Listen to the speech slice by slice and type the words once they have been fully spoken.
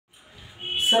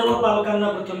सर्व पालकांना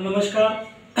प्रथम नमस्कार।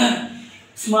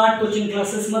 स्मार्ट कोचिंग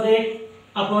क्लासेस मध्ये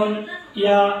आपण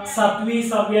या 7वी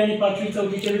 6वी आणि 5वी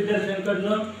 4वीच्या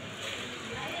विद्यार्थ्यांकडून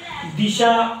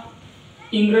दिशा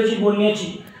इंग्रजी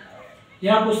बोलण्याची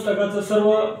या पुस्तकाचं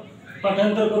सर्व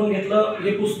पाठांतर करून घेतलं।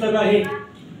 हे पुस्तक आहे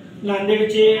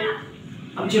नांदेडचे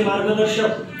आमचे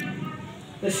मार्गदर्शक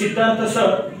सिद्धार्थ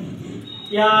सर,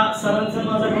 या सरांचा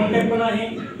माझा कॉन्टॅक्ट पण आहे।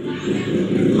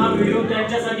 हा व्हिडिओ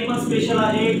त्यांच्यासाठी पण स्पेशल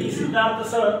आहे की सिद्धार्थ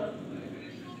सर,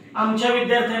 आमच्या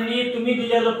विद्यार्थ्यांनी तुम्ही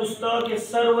दिलेलं पुस्तक हे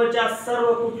सर्वच्या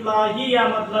सर्व कुठलाही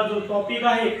यामधला जो टॉपिक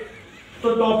आहे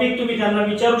तो टॉपिक तुम्ही त्यांना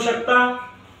विचारू शकता।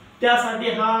 त्यासाठी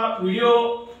हा व्हिडिओ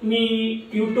मी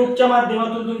यूट्यूबच्या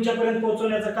माध्यमातून तुमच्यापर्यंत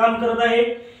पोहोचवण्याचं काम करत आहे।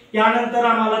 यानंतर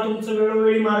आम्हाला तुमचं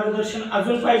वेळोवेळी मार्गदर्शन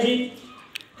अजून पाहिजे।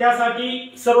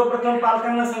 त्यासाठी सर्वप्रथम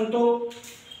पालकांना सांगतो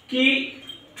की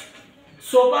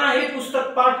सोपा आहे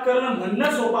पुस्तक पाठ करणं,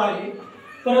 म्हणणं सोपं आहे,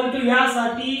 परंतु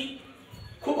यासाठी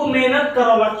खूप मेहनत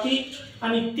करावी लागते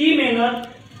आणि ती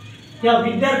मेहनत या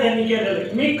विद्यार्थ्यांनी केलेली आहे।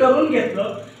 मी करून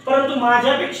घेतलं, परंतु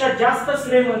माझ्यापेक्षा जास्त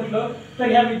श्रेय म्हटलं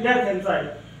तर या विद्यार्थ्यांचं आहे।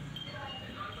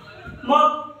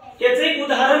 मग याचं एक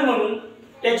उदाहरण म्हणून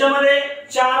त्याच्यामध्ये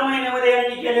 4 महिन्यामध्ये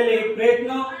यांनी केलेले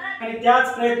प्रयत्न आणि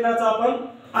त्याच प्रयत्नाचा आपण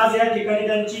आज या ठिकाणी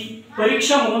त्यांची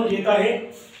परीक्षा म्हणून घेत आहे।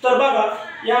 तर बघा,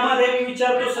 यामध्ये मी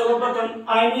विचारतो सर्वप्रथम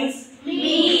आय मीन्स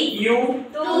मी, यू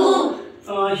तू,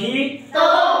 ही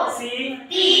तो, सी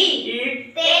ती, इट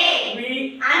ते,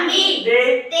 वी आम्ही,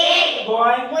 दे ते,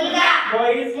 बॉय मुलगा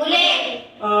बॉयज मुले,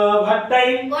 व्हॉट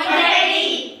टाइम कोणत्या वेळी,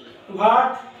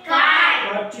 व्हॉट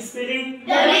काय, व्हॉटची स्पेलिंग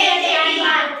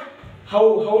डब्ल्यू,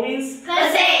 हाऊ मीन्स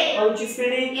कसे, हाऊची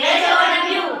स्पेलिंग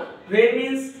एच-ओ-डब्ल्यू, व्हेन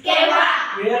मीन्स केव्हा,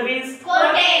 वेअर मीन्स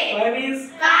कोठे, व्हाय मीन्स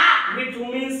का, विथ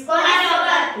हू मीन्स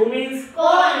कोणासोबत, हू मीन्स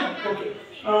कोण। ओके,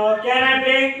 कॅन आय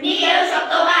प्ले मी खेळू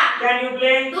शकतो का, कॅन यू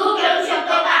प्ले तू खेळू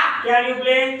शकतो का, कॅन यू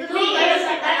प्ले तुम्ही खेळू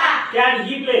शकता का, कॅन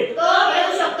ही प्ले तो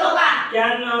खेळू शकतो का,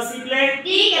 कॅन सी प्ले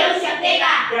ती खेळू शकते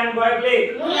का, कॅन बॉय प्ले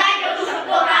मुलगा खेळू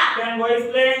शकतो का, कॅन बॉयज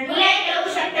प्ले मुले खेळू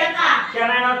शकतात का,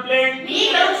 कॅन आय नॉट प्ले मी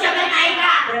खेळू शकत नाही का,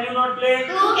 कॅन यू नॉट प्ले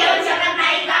तू खेळू शकत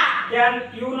नाही का, कॅन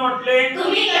यू नॉट प्ले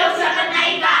तुम्ही खेळू शकत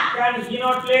नाही का, कॅन ही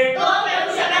नॉट प्ले तो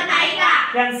खेळू शकत नाही का,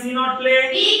 कॅन सी नॉट प्ले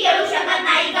ती खेळू शकत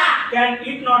नाही का, कॅन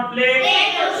इट नॉट प्ले ते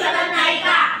खेळू शकत नाही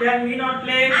का, कॅन वी नॉट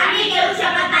प्ले आम्ही खेळू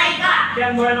शकत नाही का,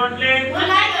 कॅन बॉय नॉट प्ले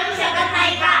मुलगा खेळू शकत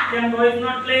नाही का, कॅन बॉयज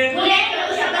नॉट प्ले मुले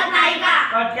खेळू शकत नाही का,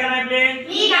 व्हॉट कॅन आय प्ले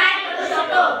मी काय खेळू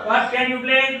शकतो, व्हॉट कॅन यू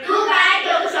प्ले तू काय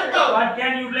खेळू शकतो, व्हॉट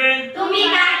कॅन यू प्ले तुम्ही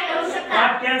काय खेळू शकता,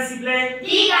 व्हॉट कॅन सी प्ले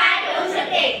ती काय खेळू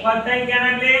शकते, what time can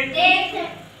I play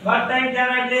what time can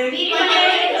I play मी कोणत्या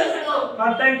वेळी खेळू शकतो,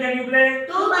 what time can you play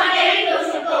तू कोणत्या वेळी खेळू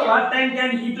शकतो, what time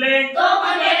can he play तो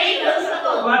कोणत्या वेळी खेळू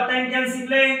शकतो, what time can C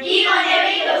play ती कोणत्या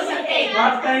वेळी खेळू शकते,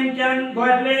 what time can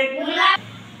boy play मुलगा,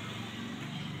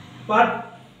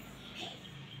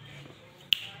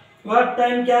 what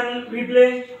time can we play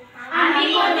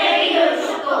आम्ही कोणत्या वेळी खेळू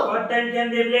शकतो, what time can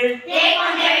they play ते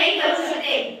कोणत्या वेळी खेळू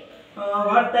शकते,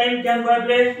 what time can boy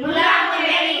play मुलगा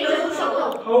कोणत्या वेळी खेळू शकतो,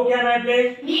 हाऊ कॅन आय प्ले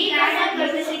मी कसा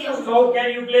खेळू शकतो, हाऊ कॅन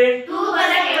यू प्ले तू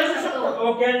कसा खेळू शकतो,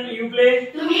 हाऊ कॅन यू प्ले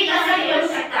तुम्ही कसा खेळू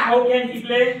शकता, हाऊ कॅन ही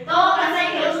प्ले तो कसा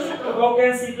खेळू शकतो, हाऊ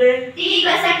कॅन सी प्ले ती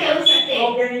कसा खेळू शकते,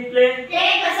 हाऊ कॅन इट प्ले ते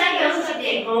कसा खेळू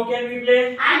शकते, हाऊ कॅन वी प्ले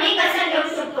आम्ही कसा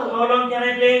खेळू शकतो, how long can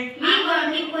I play मी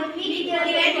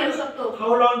किती वेळ खेळू शकतो,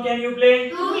 how long can you play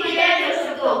तू किती वेळ खेळू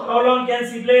शकतो, how long can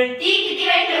C play ती किती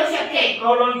वेळ खेळू शकते,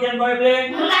 how long can boy play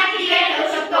मुलगा किती वेळ खेळू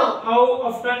शकतो, how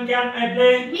often can I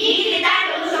play मी कितीदा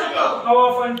खेळू शकतो, how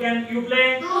often can you play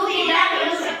तू कितीदा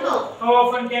खेळू शकतो, how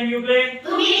often can you play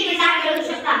तुम्ही कितीदा खेळू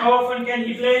शकता, how often can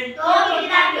he play तो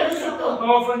कितीदा खेळू शकतो,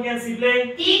 how often can C play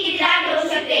ती कितीदा खेळू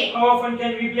शकते, how often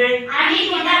can we play आम्ही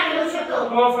कितीदा खेळू शकतो,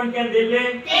 how often can they play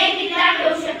ते कितीदा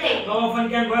खेळू शकते, how often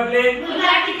can boy play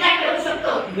मुलगा कितीदा खेळू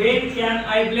शकतो, व्हेन कॅन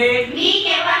आय प्ले मी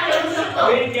केव्हा खेळू शकतो,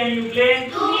 व्हेन कॅन यू प्ले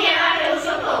तू केव्हा खेळू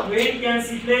शकतो, व्हेन कॅन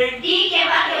सी प्ले ती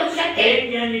केव्हा खेळू शकते,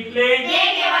 व्हेन कॅन इट प्ले ते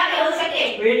केव्हा खेळू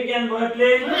शकते, व्हेन कॅन बॉय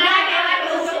प्ले मुलगा केव्हा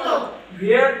खेळू शकतो,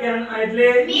 व्हेअर कॅन आय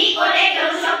प्ले मी कोठे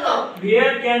खेळू शकतो,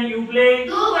 व्हेअर कॅन यू प्ले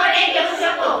तू कोठे खेळू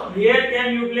शकतो, व्हेअर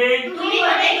कॅन यू प्ले तुम्ही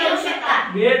कोठे खेळू शकता,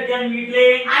 व्हेअर कॅन वी प्ले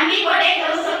आम्ही कोठे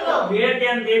खेळू शकतो, व्हेअर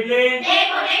कॅन दे प्ले ते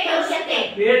कोठे खेळू शकते,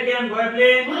 व्हेअर कॅन बॉय प्ले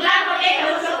मुलगा कोठे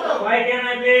खेळू शकतो, व्हाय कॅन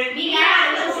आय प्ले मी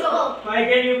काय खेळू शकतो, व्हाय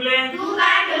कॅन यू प्ले तू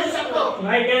काय खेळू शकतो,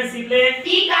 व्हाय कॅन सी प्ले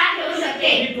ती काय खेळू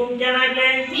शकते, with whom can I play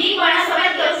मी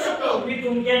कोणासोबत खेळू शकतो, with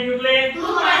whom can you play तू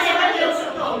कोणासोबत खेळू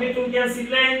शकतो, with whom can C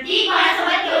play ती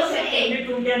कोणासोबत खेळू शकते, with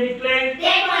whom can he play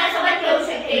ते कोणासोबत खेळू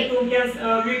शकते, with whom can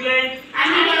we play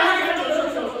आम्ही कोणासोबत खेळू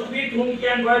शकतो, with whom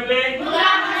can boy play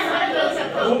मुलगा कोणासोबत खेळू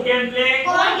शकतो, who कॅन प्ले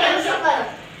कोण खेळू शकतो,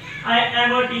 I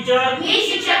am a teacher मी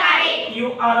शिक्षक आहे, you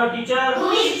are a teacher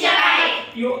तू शिक्षक आहे,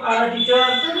 You are a teacher.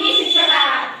 तुम्ही शिक्षक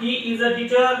आहात. He is a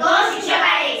teacher. तो शिक्षक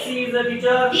आहे. She is a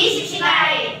teacher. ती शिक्षिका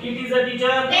आहे. It is a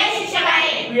teacher. ते शिक्षक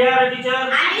आहे. We are a teacher.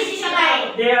 आम्ही शिक्षक आहे.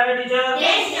 They are a teacher.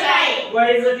 ते शिक्षक आहे. Why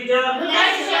is a teacher? मुलगा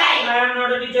शिक्षक आहे. I am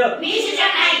not a teacher. मी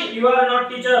शिक्षक नाही. You are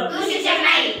not teacher. तू शिक्षक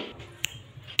नाही.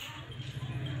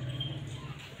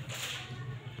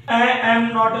 I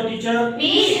am not a teacher.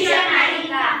 मी शिक्षक नाही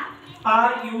का?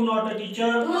 Are you not a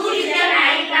teacher? तू शिक्षक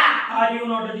नाही का? Are you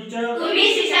not a teacher?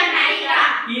 तुम्ही शिक्षक नाही का?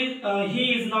 He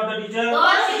is not a teacher. तो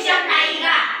शिक्षक नाही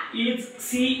का? Is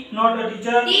she not a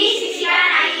teacher? ती शिक्षिका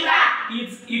नाही का?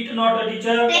 Is it not a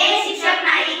teacher? ते शिक्षक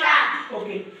नाही का?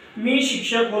 Okay. मी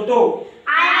शिक्षक होतो.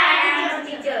 I am a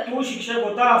teacher. तू शिक्षक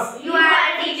होतास. You are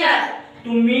a teacher.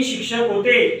 तुम्ही शिक्षक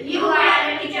होते. You are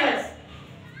a teacher.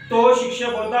 तो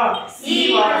शिक्षक होता. He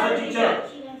was a teacher.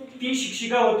 ती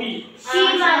शिक्षिका होती. She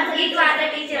was a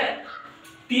teacher.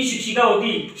 ती शिक्षिका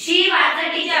होती. She was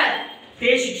a teacher.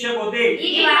 ते शिक्षक होते.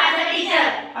 He was a teacher.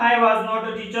 I was not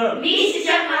a teacher. मी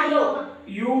शिक्षक नव्हतो.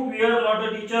 You were not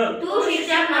a teacher. तू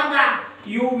शिक्षक नव्हता.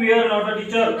 You were not a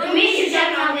teacher. तुम्ही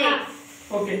शिक्षक नव्हते.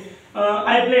 Okay.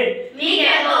 I play. मी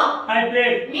खेळतो. I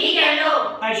played. मी खेळलो.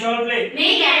 I shall play. मी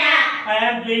खेळणार. I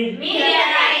am playing. मी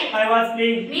खेळत आहे. I was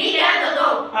playing. मी खेळत होतो.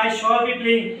 I shall be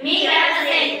playing. मी खेळत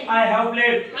असेल. I have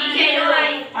played. मी खेळलो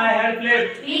आहे. I had played.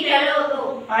 मी खेळलो होतो.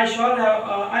 I shall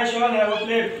have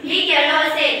played. मी खेळलो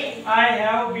असेल. I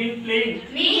have been playing.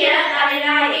 मी खेळत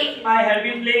आलेला आहे. I had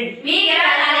been playing. मी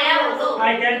खेळत आलेला होतो.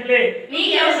 I can play.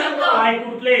 मी खेळू शकतो. I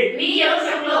could play. मी खेळू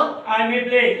शकलो. I may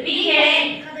play. Me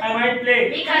खेळेन. I might play.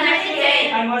 मी कदाचित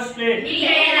खेळेन. I must play. Me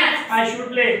खेळेनच. I should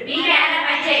play. मी खेळायला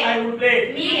पाहिजे. I would play.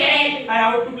 Me खेळेन. I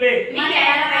ought to play. मी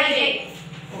खेळायला पाहिजे.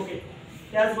 Okay.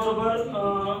 त्याचबरोबर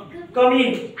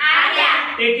कमिंग. आत या.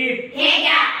 Take it. हे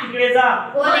घ्या. तिकडे जा.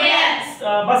 Go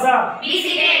there. बसा. Be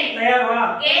seated. तयार व्हा.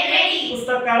 Get ready.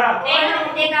 पुस्तक काढा.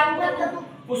 Take out.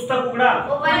 पुस्तक उघडा.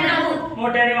 Open the book.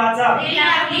 मोठ्याने वाचा. Read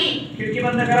loudly. खिडकी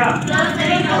बंद करा. Close the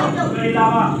window. कडी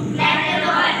लावा. Lamp the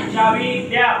door. चावी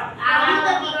द्या.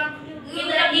 Give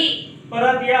the key.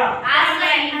 परत या.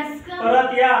 आस्क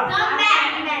परत या. Come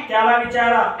back. त्याला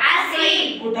विचारा. आस्क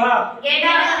हिम. उठा. Get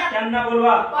up. त्यांना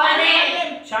बोलवा. Call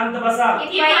them. शांत बसा.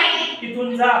 Keep quiet.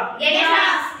 तिथून जा. Get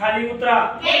up. खाली उतरा.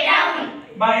 Get down.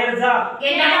 बाहेर जा.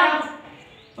 Get down.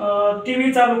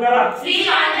 टीव्ही चालू करा. Switch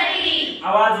on the TV.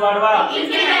 आवाज वाढवा.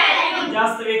 Increase the volume.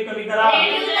 जास्त वेग कमी करा.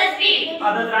 Reduce the speed.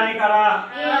 आदत राणी करा.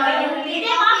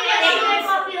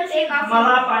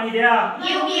 मला पाणी द्या.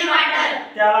 Give me water.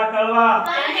 त्याला कळवा.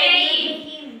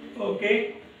 कंटेनिंग. ओके.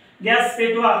 गॅस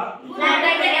पेटवा.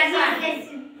 Light the gas on.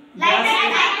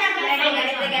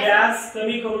 Gas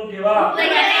कमी करून ठेवा.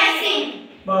 गॅसिंग.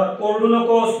 बर. ओरडू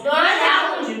नकोस. Don't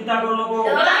shout. चिंता करू नको.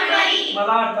 डोंट वरी.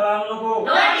 मला अडथळा आणू नको.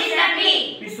 Don't disturb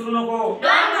me. विसरू नको.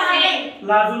 Don't forget.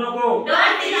 लाजू नको.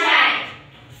 Don't feel shy.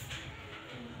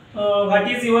 What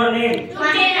is your name?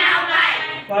 तुमचे नाव काय?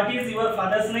 What is your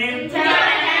father's name? तुमच्या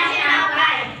वडिलांचे नाव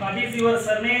काय? What is your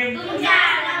surname? तुमच्या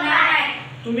आडनाव काय?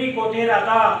 तुम्ही कोठे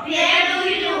राहता? Where do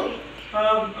you live?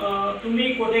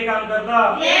 तुम्ही कोठे काम करता?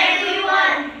 Where do you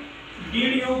work?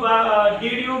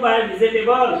 Did you buy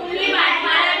vegetable? तुम्ही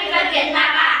भाजीपाला विकत घेतला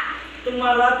का?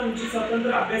 तुम्हाला तुमची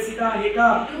स्वतंत्र अभ्यासिका आहे का?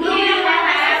 Do you have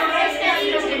a study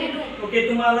room? Okay.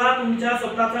 तुम्हाला तुमच्या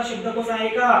स्वतःचा शब्दकोश आहे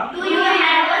का? Do you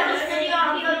have a study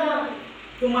of your own?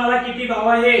 तुम्हाला किती भाव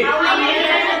आहे? How many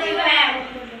brothers do you have?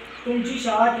 तुमची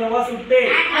शाळा केव्हा सुटते?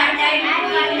 At what time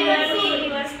do you leave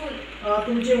your school?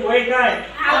 तुमचे वय काय?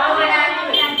 How old are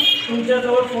you?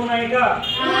 तुमच्याजवळ फोन आहे का?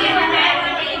 Do you have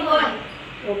a telephone?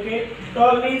 Okay.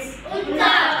 Tall means? उंच.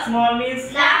 Small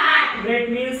means? लहान. Great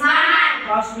means? महान.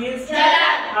 Fast means?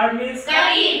 जलद. Hard means?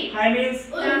 कठीण. हाय मीन्स?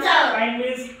 उंच. Kind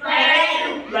means?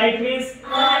 दयाळू. Light means?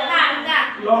 हलका.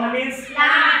 Long means?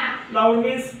 लहान. Loud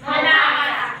means? मोठा.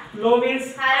 Low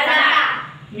means? हलका.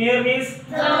 Near means?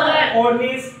 जवळ. ओड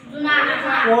मीन्स? जुना.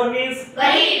 Pour means?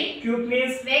 गरीब. Cute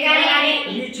means? वेगाने.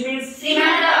 Rich means?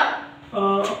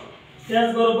 श्रीमंत.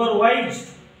 त्याचबरोबर वाईज.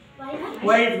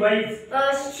 वाईज.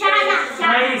 छान.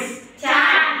 नाईस.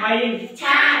 छान. फाईन.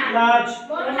 छान. लार्ज.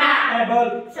 मोठा. एबल.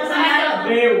 समर्थ.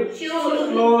 ब्रेव. शूर.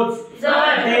 क्लोज.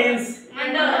 जड. डेन्स.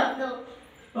 मंद.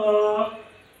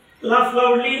 लाफ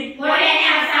लाऊडली. मोठ्याने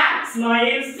हसा.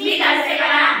 स्माइल्स. स्मित हास्य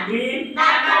करा. ग्रीन.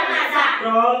 दात काढून हसा.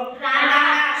 क्रॉल. रांगा.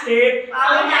 स्टेप.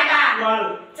 पाऊल टाका. वॉल.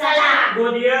 चला. Go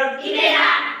there. इथे जा.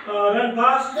 Run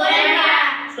fast. जोराने करा.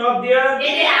 Stop there.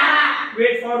 इथे राहा.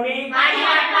 Weight for me. माझी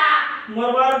वाट पहा.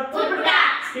 मरवर. उठा.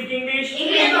 Speak English.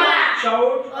 इंग्लिश बोला.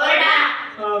 शाउट. ओरडा.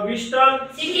 विस्टल.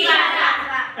 सिटी वाचा.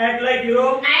 Act like hero.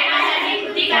 नायकासाठी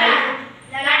कृती करा.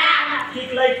 लढा.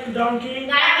 Kick like donkey.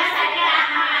 गाढवासारखे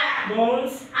राहा.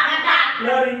 बोन्स. आता.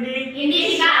 learn Hindi, हिंदी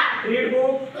शिका, read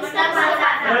book, पुस्तक वाचा,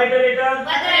 write a letter,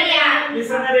 पत्र लिहा,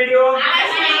 listen a radio,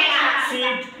 आकाश ऐका,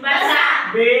 sit, बसा,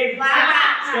 bed, वाका,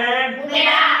 stand, उभे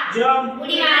राहा, jump,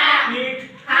 उडी मारा, eat,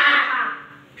 खा,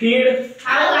 feed,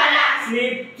 खाऊ घाला,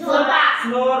 sleep, झोपा,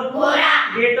 snore, घोरा,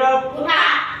 get up, उठा,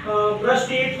 brush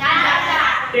teeth, दात घासा,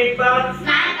 take bath,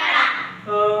 स्नान करा,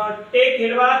 take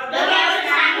head bath, डोक्यावर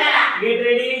स्नान करा, get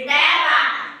ready, तयार व्हा,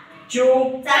 chew,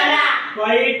 चला,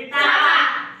 bite, चावा,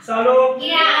 swallow.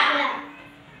 गिरा.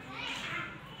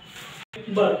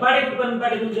 बर पाढे कुठपर्यंत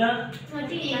पाढे तुमच्या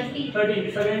 13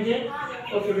 सगळ्यांचे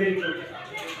ओके व्हेरी गुड.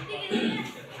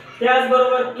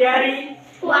 त्याचबरोबर कॅरी,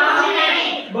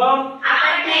 वाहने, बम,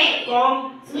 आपटणे, कॉम,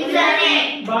 विसरणे,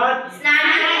 बाथ, स्नान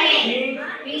करणे, थिंक,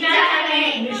 विचार करणे,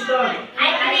 लिस्टन,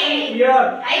 ऐकणे, हिअर,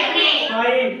 ऐकणे,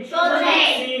 फाइंड, शोधणे,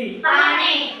 सी,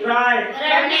 पाहणे, क्राय,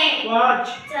 रडणे, वॉच,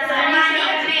 सर्वांनी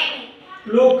करणे,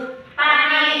 लुक,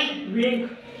 पाहणे, विंक,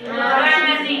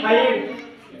 रडणे, हाईड,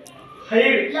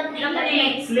 हाईड, लपणे,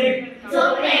 स्लीप,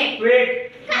 झोपणे, वेट.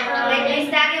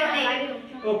 जागे होणे.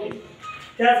 ओके.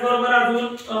 त्याचबरोबर अजून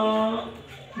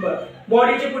बर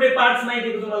बॉडीचे पुढे पार्ट्स माहिती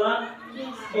आहे का तुम्हाला?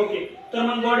 ओके. तर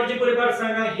मग बॉडीचे पुढे पार्ट्स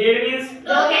सांगा. हेड मीन्स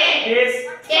डोके, फेस,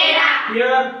 चेहरा,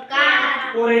 इयर, कान,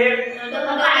 फोरहेड,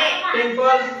 डोळे,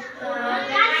 टेम्पल,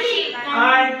 नाशिक,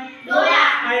 आय, डोळा,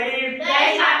 आयलिड,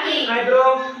 डोळ्याची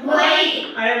आयब्रो,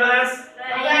 भुवई, आयलॅश,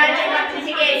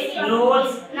 डोळ्याचे केस, नोज,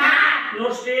 नाक,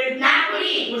 नोस्ट्रिल,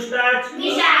 नाकपुडी, मुस्टाच,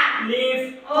 मिशा,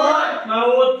 लिप, ओठ,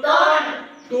 माउथ, तोंड,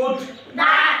 टूथ,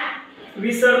 दात,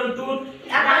 विसर्म टूथ,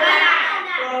 अकलला,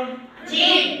 टंग,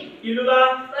 जीभ, इलुला,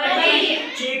 पडजी,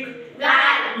 चीक,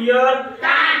 गाल, इयर,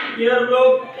 कान, इयर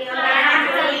ग्लोब,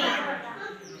 कानाची,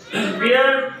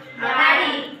 बियर्ड,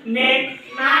 दाढी, नेक,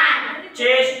 मान,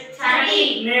 चेस्ट, छाती,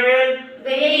 नेवेल,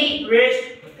 बेडी, वेस्ट,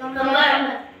 कंबर,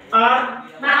 आर्म,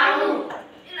 बाहू,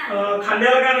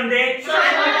 खांद्याला काय म्हणते?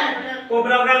 शोल्डर,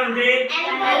 कोपराला काय म्हणते?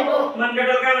 एल्बो,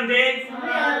 मनगटाला काय म्हणते?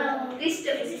 Wrist,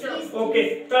 okay.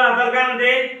 तळहाताला काय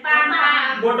म्हणते? पाम,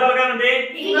 बोटाला काय म्हणते?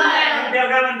 फिंगर, त्याला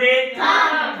काय म्हणते?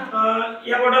 थंब,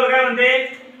 या बोटाला काय म्हणते?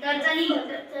 तर्जनी,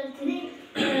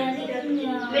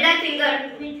 मिडल फिंगर,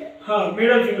 हा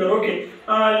middle finger. Okay.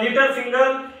 Little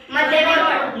finger, मध्यम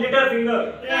बोट, लिटल फिंगर,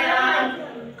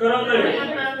 करंगळी,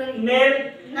 नेल,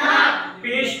 नाक,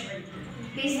 फिश,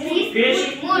 फिश,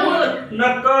 मूठ,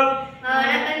 नक्कल.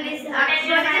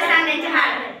 सांध्याचे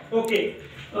हाड. ओके.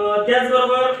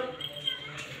 त्याचबरोबर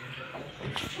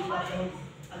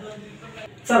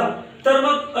चला तर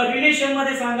मग रिलेशन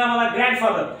मध्ये सांगा मला.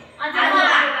 Grandfather,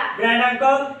 grand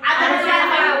uncle,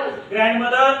 grand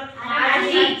mother,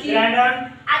 grand अंट.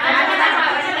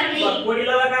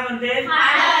 वडिलाला काय म्हणते?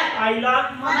 आईला,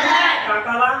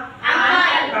 काकाला,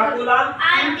 काकूला,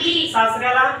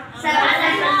 सासऱ्याला,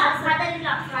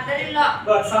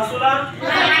 बर सासूला.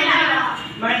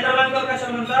 मॅटरल अंकल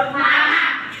कशाला म्हणतात?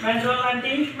 मॅटरल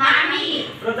aunty,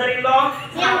 brother in law,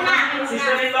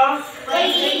 sister in law,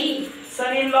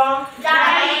 sun in law,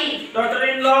 daughter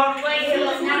in law,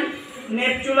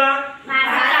 नेपच्यूला,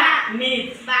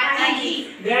 नीच,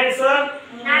 ग्रँडसन,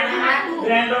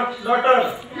 grand daughter,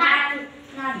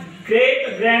 great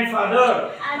grandfather,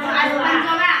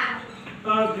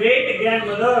 great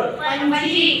grandmother,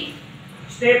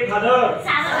 step father.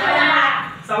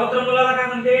 सावत्र मुलाला काय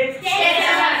म्हणते?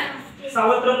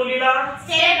 सावत्र मुलीला,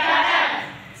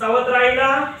 सावत्र आईला,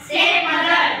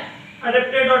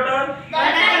 अडॉप्टेड डॉटर,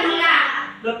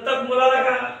 दत्तक मुलाला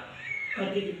का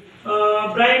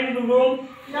bride room,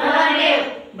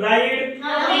 bride,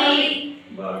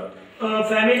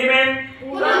 family man.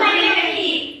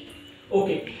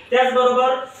 Okay.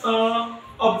 त्याचबरोबर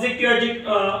ऑब्जेक्टिव्ह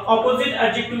ऑपोजिट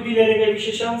ॲडजेक्टिव्ह दिलेले काही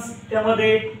विशेषण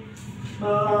त्यामध्ये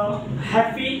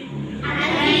happy,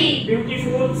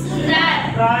 beautiful,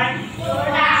 kind,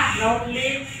 loudly,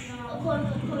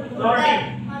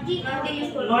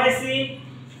 noisy,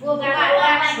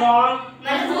 strong,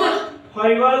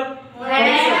 horrible,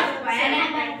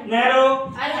 narrow,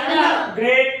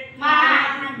 great,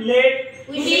 late,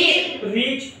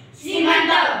 rich,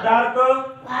 dark.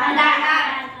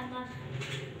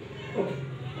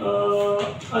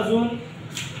 अजून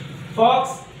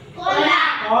fox,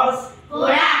 horse,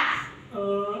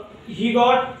 he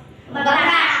got,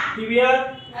 he beer,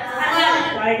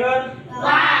 tiger,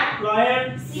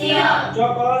 lion,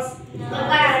 जॉकॉस,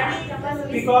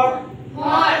 peacock,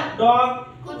 dog.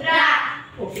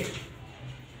 Okay.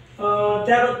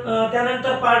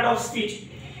 त्यानंतर part of speech.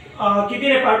 किती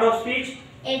रे part of speech?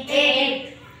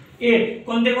 8.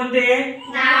 कोणते कोणते?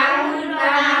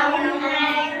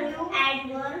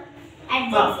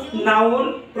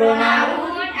 Noun, pronoun,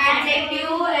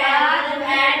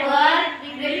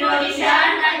 Preposition,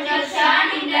 conjunction,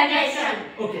 interjection.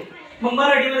 Okay, मग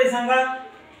मराठीमध्ये सांगा.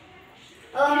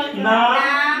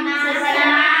 नाम,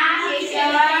 सर्वनाम,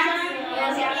 विशेषण,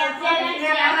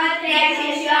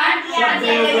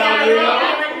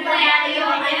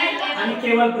 आणि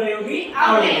केवळ प्रयोगी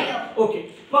अवयव. ओके,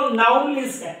 मग नाउन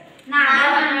मीन्स काय?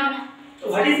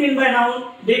 What is mean by noun?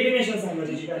 Definition सांगा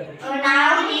त्याची काय?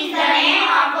 Noun is the name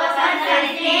of person,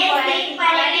 place,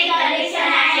 quality, condition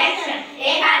and action.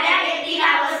 एखाद्या व्यक्तीला,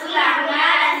 वस्तूला,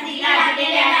 गुणाला, स्थितीला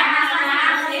दिलेल्या नामाला नाम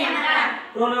असे म्हणतात.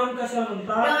 प्रोनाउन कशाला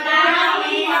म्हणतात? Pronoun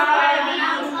is a pronoun.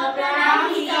 A pronoun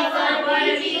is a word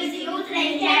which is used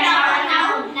instead of a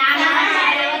noun. नामाच्या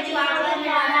ऐवजी वापरले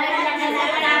जाणाऱ्या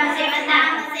शब्दाला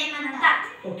सर्वनाम असे म्हणतात.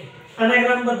 ओके,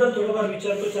 अनाग्राम बद्दल थोडंफार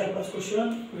विचारतो, 4-5 क्वेश्चन.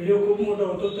 व्हिडिओ खूप मोठा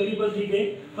होतो तरी पण ठीक आहे.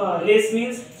 रेस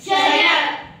मीन्स शरीर,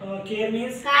 केअर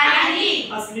मीन्स काळजी,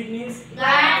 अस्लीप मीन्स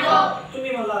गाढव.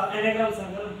 तुम्ही मला अनाग्राम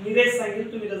सांगा. मी रेस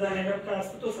सांगेल, तुम्ही त्याचा अनाग्राम काय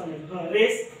असतो तो सांगेल.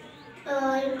 रेस,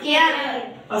 केअर,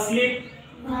 अस्लीप,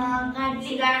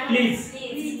 काळजी, please,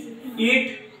 eat,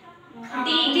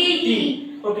 T.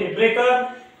 Okay, breaker,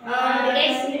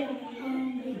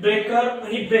 breaker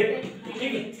आणि ब्रेक.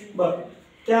 ठीक आहे, बरं.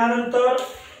 त्यानंतर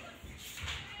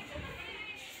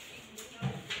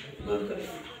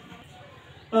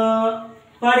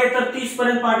पाठ आहे तर 30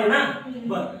 पर्यंत पाठ आहे ना.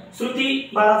 बर, श्रुती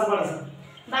 12चा पाठ सांग.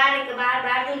 12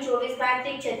 12 2 24 12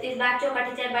 3 36 12 4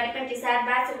 45 12 57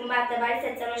 12 72 12 97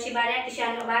 12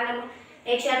 96 12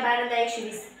 108 12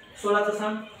 120. 16चा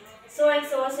सांग. 16 1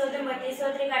 16 17 32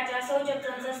 33 48 16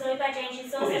 54 16 85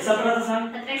 16 ओके, 17चा सांग.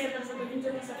 17 17 17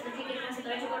 17 17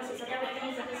 17 17 17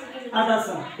 18चा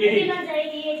सांग. 18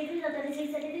 19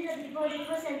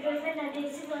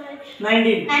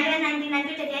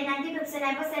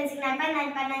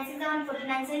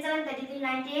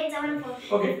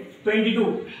 ओके, 22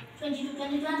 ओके.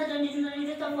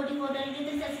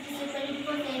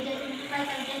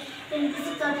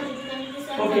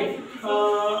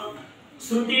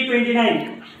 श्रुती 29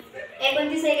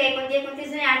 29 1 29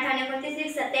 29 28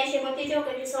 29 27 29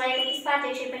 29 16 29 5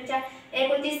 105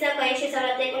 29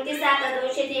 117 29 7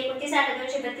 230 29 8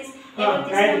 232 28 28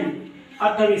 1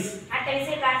 28 28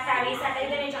 54 28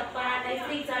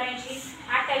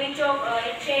 28 112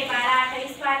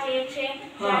 28 5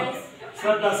 140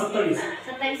 श्रद्धा 27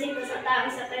 27 1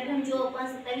 27 27 2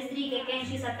 54 27 3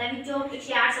 81 27 4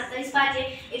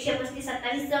 108 27 5 135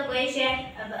 27 27 1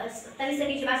 27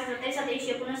 27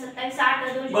 27 8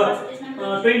 2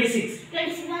 26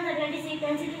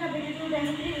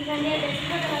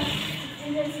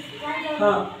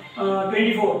 हां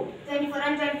 24 24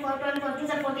 and 24 24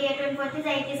 is 48 24 is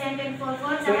 87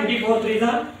 24 24 3 is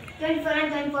 24 and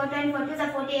 24 24 is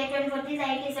 48 24 is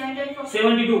 87 24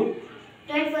 72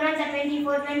 24 and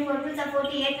 24 24 is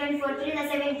 48 24 3 is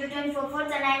 72 24 4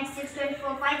 is 96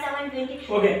 24 5 7 20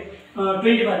 okay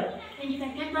 25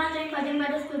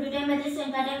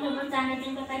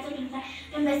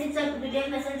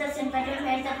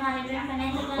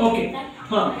 okay.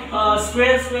 हां,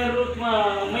 स्क्वेअर रूट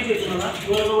माहिती आहे तुम्हाला,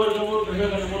 वर्गमूळ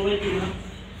घटक माहिती ना.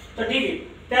 तर ठीक आहे.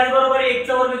 त्याचबरोबर 1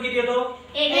 चा वर्ग किती येतो?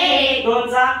 1 2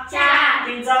 चा 4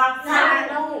 3 चा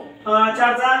 9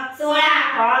 4 चा 16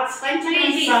 5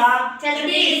 25 6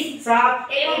 36 7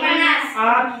 49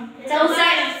 8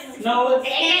 64 9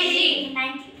 81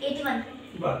 81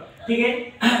 बर, ठीक आहे.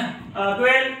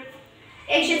 12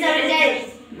 144.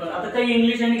 बरं, आता काही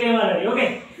इंग्लिश आणि काही मराठी. ओके,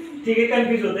 ठीक आहे.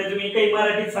 कन्फ्यूज होताय तुम्ही, काही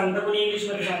मराठीत सांगता कोणी इंग्लिश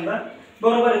मध्ये सांगता.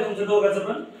 बरोबर आहे तुमचं दोघांचं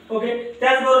पण. ओके,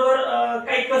 त्याचबरोबर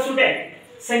काही कसोट्या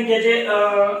संख्येचे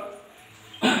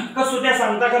कसोट्या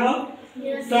सांगता का मग?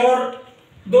 तर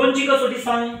 2 ची कसोटी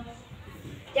सांग.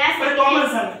 कॉमन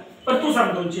सांग, पण तू सांग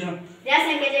 2 ची. त्या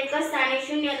संख्येचे एकच स्थानी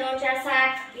 0 2 4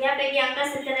 7 यापैकी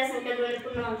अंकासंख्या त्या संख्या 2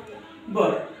 पूर्ण होते.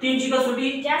 बरं, 3 ची कसोटी.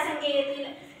 ज्या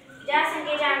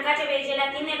संख्येच्या अंकाच्या बेरजेला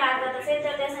 3 ने भाग जात असेल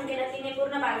तर त्या संख्येला 3 ने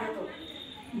पूर्ण भाग जातो.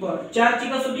 बरं, 4 ची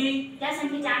कसोटी. ज्या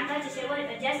संख्येच्या अंकाच्या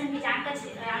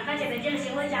बेरजेला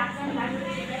शेवटच्या अंकाने भाग जात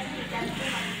असेल त्या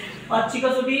संख्येला 5 ची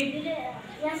कसोटी.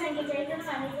 या संख्येच्या एकक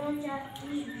स्थानी 2 4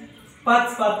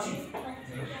 5 ची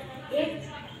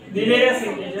दिलेल्या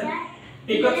संख्येच्या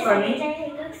एकक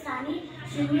स्थानी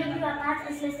 0 किंवा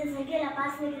 5 असल्यास त्या संख्येला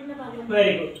 5 ने पूर्ण भाग जातो.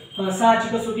 Very good. 6 ची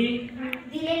कसोटी.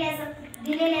 दिलेल्या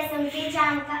संख्येच्या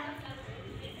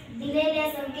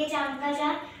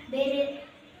अंकाच्या बेरीज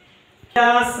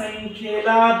त्या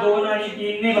संख्येला 2 आणि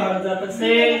 3 ने भाग जात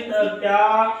असेल तर त्या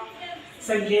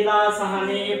संख्येला 6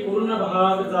 ने पूर्ण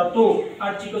भाग जातो.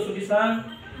 8 ची कसोटी सांग.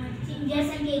 ज्या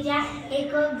संख्येच्या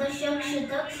एकक दशक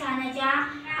शतक स्थानाच्या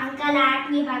अंकाला 8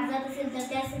 ने भाग जात असेल तर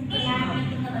त्या संख्येला 8 ने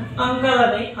पूर्ण भाग जातो. अंकाला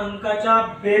नाही, अंकाच्या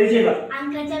बेरजेला.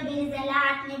 अंकाच्या बेरजेला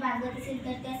 8 ने भाग जात असेल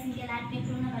तर त्या संख्येला 8 ने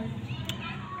पूर्ण भाग जातो.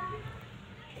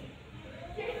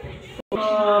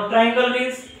 Triangle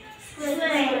means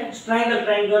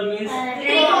triangle means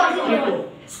triangle.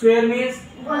 Square means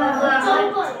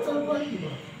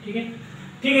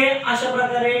ठीक आहे अशा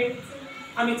प्रकारे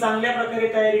आम्ही चांगल्या प्रकारे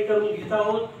तयारी करून घेत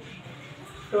आहोत.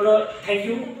 तेवढं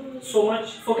थँक्यू सो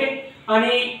मच. ओके.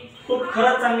 आणि खूप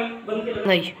खरंच चांगली बंद केलं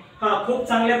नाही. खूप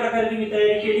चांगल्या प्रकारे तुम्ही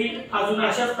तयारी केली. अजून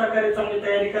अशाच प्रकारे चांगली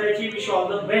तयारी करायची. Wish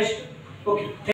all the best. Okay.